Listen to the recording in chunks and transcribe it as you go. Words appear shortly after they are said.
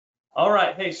All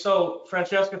right. Hey, so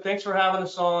Francesca, thanks for having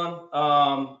us on.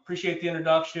 Appreciate the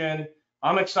introduction.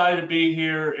 I'm excited to be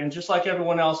here. And just like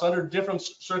everyone else, under different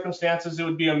circumstances, it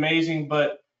would be amazing.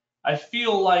 But I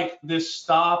feel like this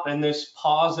stop and this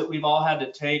pause that we've all had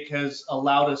to take has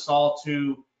allowed us all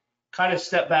to kind of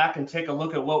step back and take a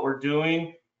look at what we're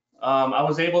doing.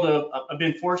 I've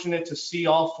been fortunate to see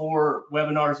all 4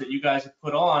 webinars that you guys have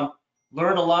put on,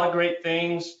 learned a lot of great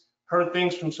things, heard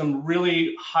things from some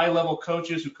really high-level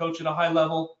coaches who coach at a high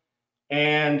level.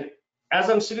 And as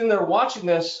I'm sitting there watching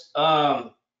this,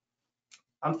 I'm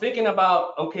thinking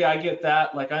about, okay, I get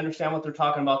that. Like, I understand what they're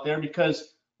talking about there,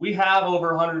 because we have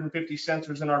over 150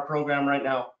 sensors in our program right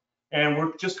now, and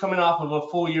we're just coming off of a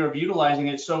full year of utilizing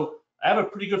it. So I have a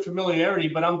pretty good familiarity,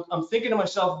 but I'm thinking to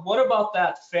myself, what about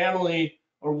that family,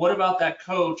 or what about that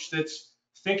coach that's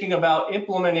thinking about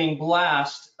implementing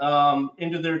BLAST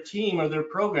into their team or their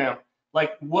program?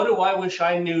 Like, what do I wish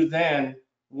I knew then,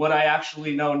 what I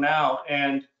actually know now?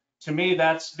 And to me,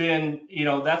 that's been,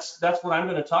 that's what I'm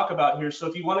going to talk about here. So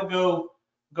if you want to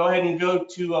go ahead and go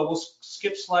to, we'll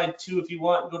skip slide 2 if you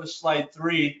want, go to slide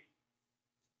 3.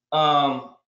 Why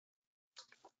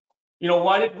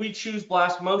did we choose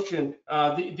Blast Motion?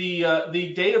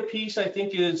 The data piece, I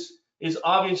think, is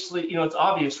obviously, it's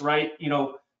obvious, right?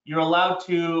 You're allowed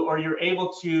to, or you're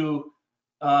able to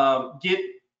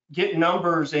get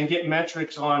numbers and get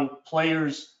metrics on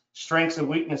players' strengths and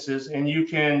weaknesses, and you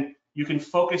can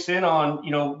focus in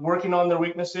on, working on their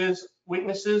weaknesses,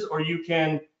 or you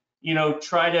can,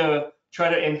 try to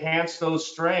enhance those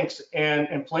strengths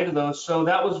and play to those. So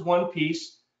that was one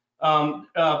piece.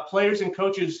 Players and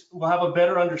coaches will have a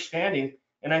better understanding,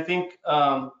 and I think,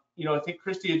 I think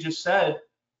Christy had just said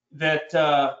that,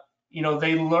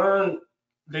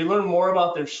 they learn more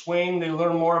about their swing. They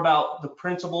learn more about the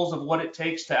principles of what it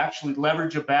takes to actually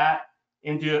leverage a bat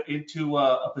into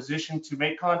a position to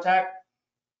make contact.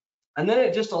 And then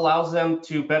it just allows them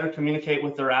to better communicate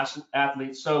with their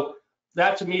athletes. So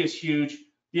that to me is huge.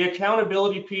 The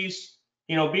accountability piece,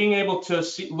 being able to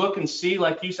look and see,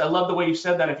 like you said, I love the way you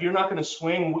said that. If you're not going to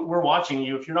swing, we're watching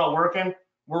you. If you're not working,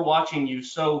 we're watching you.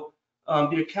 So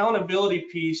the accountability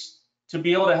piece, to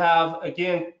be able to have,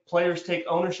 again, players take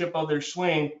ownership of their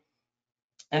swing,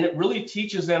 and it really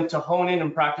teaches them to hone in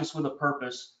and practice with a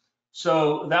purpose.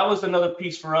 So that was another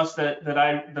piece for us that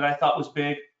I thought was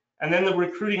big. And then the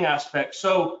recruiting aspect.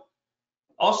 So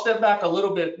I'll step back a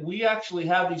little bit. We actually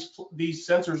have these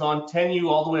sensors on 10U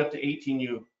all the way up to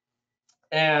 18U.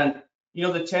 And, the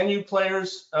 10U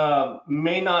players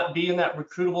may not be in that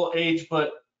recruitable age,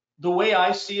 but the way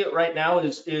I see it right now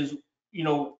is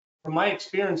from my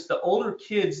experience, the older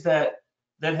kids that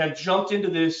have jumped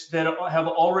into this, that have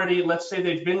already, let's say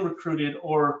they've been recruited,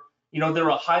 or, they're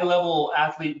a high level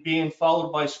athlete being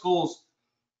followed by schools,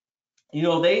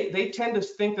 they tend to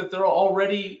think that they're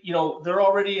already, they're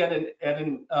already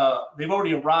they've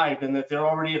already arrived, and that they're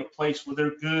already at a place where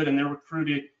they're good and they're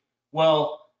recruited.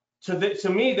 Well, to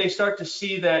me, they start to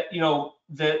see that,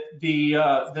 that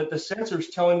the sensor's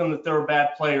telling them that they're a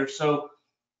bad player. So,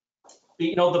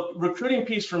 the recruiting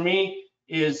piece for me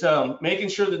is making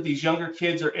sure that these younger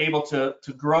kids are able to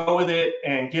grow with it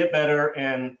and get better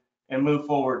and move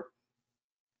forward.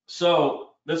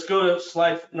 So let's go to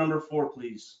slide number 4,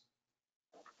 please.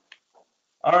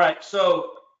 All right,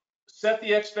 so set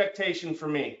the expectation for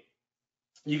me.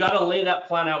 You got to lay that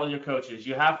plan out with your coaches.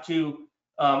 You have to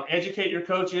educate your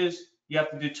coaches. You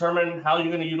have to determine how you're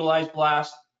going to utilize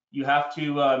BLAST. You have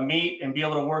to meet and be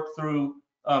able to work through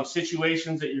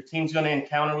situations that your team's going to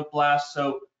encounter with BLAST.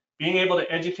 So being able to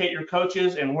educate your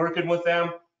coaches and working with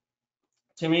them,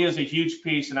 to me, is a huge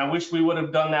piece. And I wish we would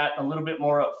have done that a little bit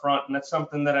more up front. And that's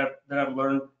something that I've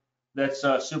learned that's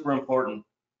super important.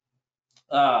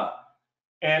 And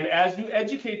as you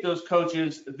educate those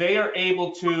coaches, they are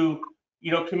able to,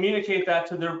 communicate that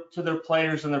to their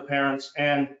players and their parents.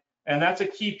 And that's a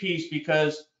key piece,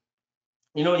 because,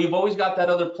 you've always got that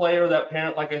other player, that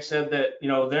parent, like I said, that,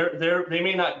 they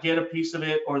may not get a piece of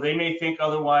it, or they may think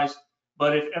otherwise.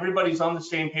 But if everybody's on the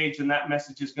same page, then that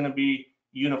message is going to be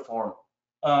uniform.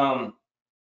 And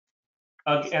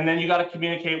then you got to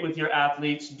communicate with your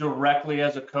athletes directly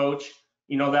as a coach,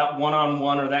 that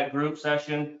one-on-one or that group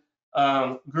session.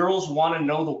 Girls want to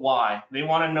know the why. They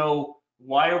want to know,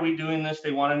 why are we doing this?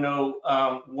 They want to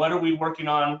know, what are we working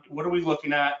on? What are we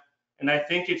looking at? And I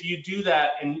think if you do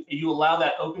that and you allow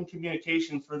that open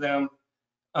communication for them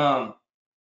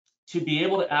to be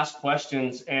able to ask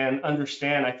questions and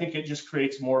understand, I think it just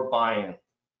creates more buy-in.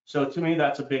 So to me,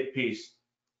 that's a big piece.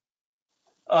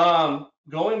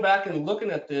 Going back and looking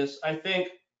at this, I think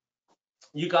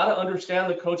you got to understand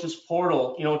the coach's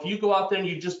portal. You know, if you go out there and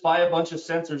you just buy a bunch of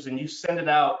sensors and you send it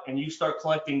out and you start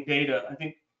collecting data, I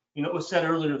think, you know, it was said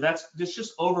earlier, that's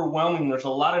just overwhelming. There's a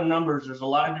lot of numbers, there's a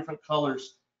lot of different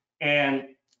colors. And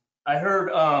I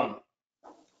heard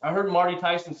Marty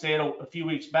Tyson say it a few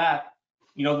weeks back,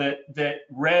 you know, that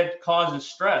red causes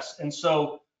stress. And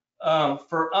so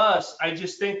for us, I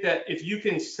just think that if you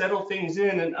can settle things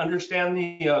in and understand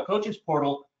the coaches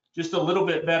portal just a little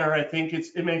bit better, I think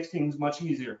it makes things much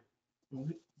easier.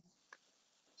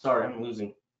 Sorry, I'm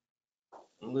losing.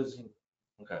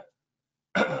 Okay.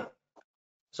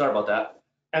 Sorry about that.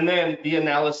 And then the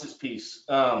analysis piece.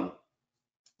 The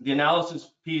analysis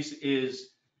piece is,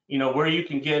 you know, where you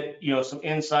can get, you know, some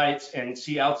insights and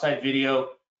see outside video.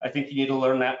 I think you need to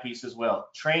learn that piece as well.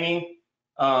 Training.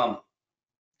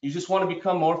 You just want to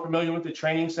become more familiar with the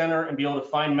training center and be able to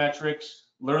find metrics,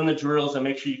 learn the drills, and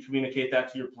make sure you communicate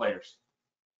that to your players.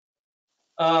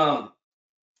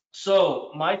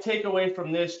 So my takeaway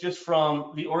from this, just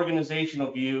from the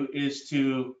organizational view, is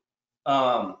to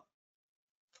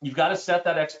you've got to set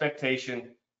that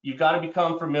expectation. You've got to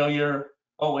become familiar.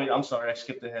 Oh wait, I'm sorry, I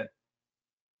skipped ahead.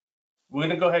 We're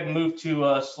going to go ahead and move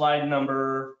to slide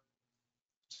number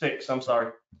 6. I'm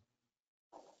sorry.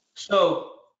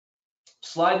 So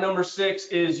slide number 6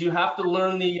 is you have to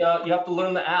learn the app.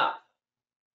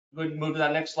 Go ahead and move to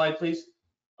that next slide, please.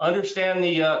 Understand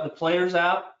the players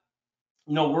app.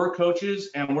 You know, we're coaches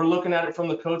and we're looking at it from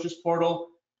the coaches portal,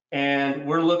 and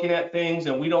we're looking at things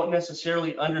and we don't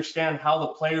necessarily understand how the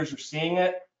players are seeing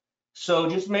it. So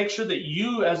just make sure that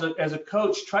you as a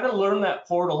coach try to learn that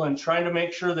portal and try to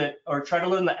make sure that, or try to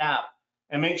learn the app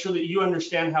and make sure that you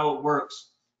understand how it works.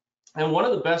 And one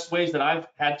of the best ways that I've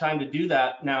had time to do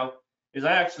that now is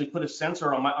I actually put a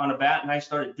sensor on a bat and I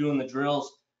started doing the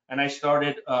drills and I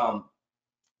started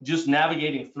just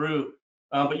navigating through.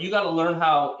 But you got to learn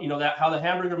how, you know, how the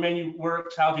hamburger menu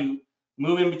works, how to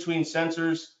move in between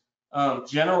sensors,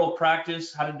 general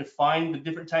practice, how to define the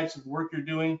different types of work you're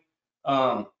doing.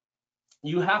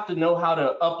 You have to know how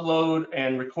to upload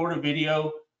and record a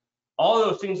video. All of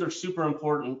those things are super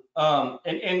important. And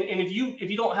if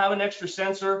you don't have an extra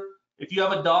sensor, if you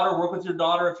have a daughter, work with your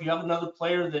daughter. If you have another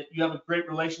player that you have a great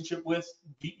relationship with,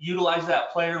 utilize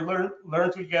that player,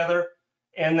 learn together.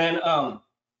 And then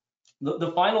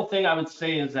the final thing I would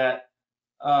say is that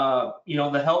you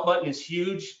know, the help button is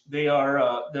huge.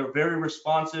 They're very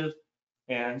responsive,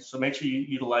 and so make sure you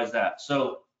utilize that.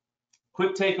 So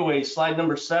quick takeaways, slide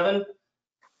number 7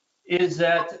 is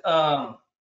that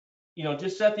you know,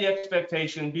 just set the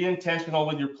expectation, be intentional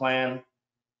with your plan,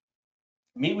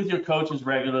 meet with your coaches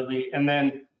regularly, and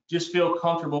then just feel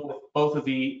comfortable with both of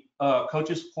the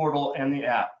coaches portal and the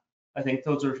app. I think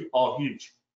those are all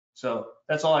huge. So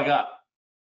that's all I got.